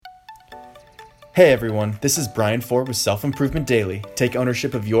Hey everyone, this is Brian Ford with Self Improvement Daily. Take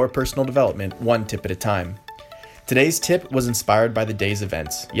ownership of your personal development one tip at a time. Today's tip was inspired by the day's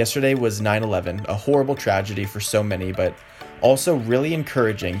events. Yesterday was 9/11, a horrible tragedy for so many, but also really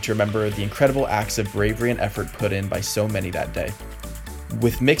encouraging to remember the incredible acts of bravery and effort put in by so many that day.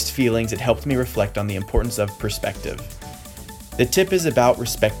 With mixed feelings, it helped me reflect on the importance of perspective. The tip is about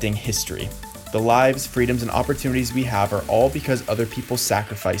respecting history. The lives, freedoms, and opportunities we have are all because other people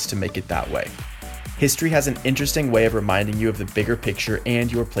sacrificed to make it that way. History has an interesting way of reminding you of the bigger picture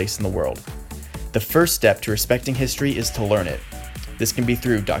and your place in the world. The first step to respecting history is to learn it. This can be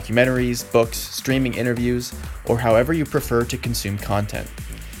through documentaries, books, streaming interviews, or however you prefer to consume content.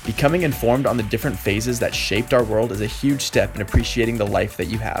 Becoming informed on the different phases that shaped our world is a huge step in appreciating the life that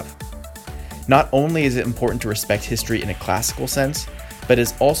you have. Not only is it important to respect history in a classical sense, but it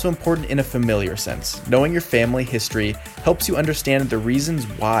is also important in a familiar sense. Knowing your family history helps you understand the reasons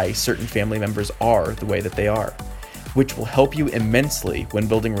why certain family members are the way that they are, which will help you immensely when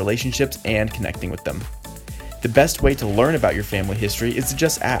building relationships and connecting with them. The best way to learn about your family history is to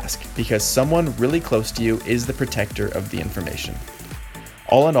just ask, because someone really close to you is the protector of the information.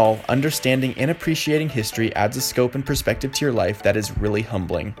 All in all, understanding and appreciating history adds a scope and perspective to your life that is really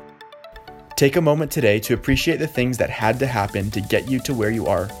humbling. Take a moment today to appreciate the things that had to happen to get you to where you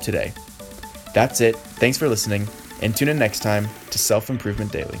are today. That's it. Thanks for listening, and tune in next time to Self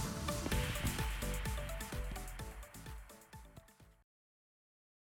Improvement Daily.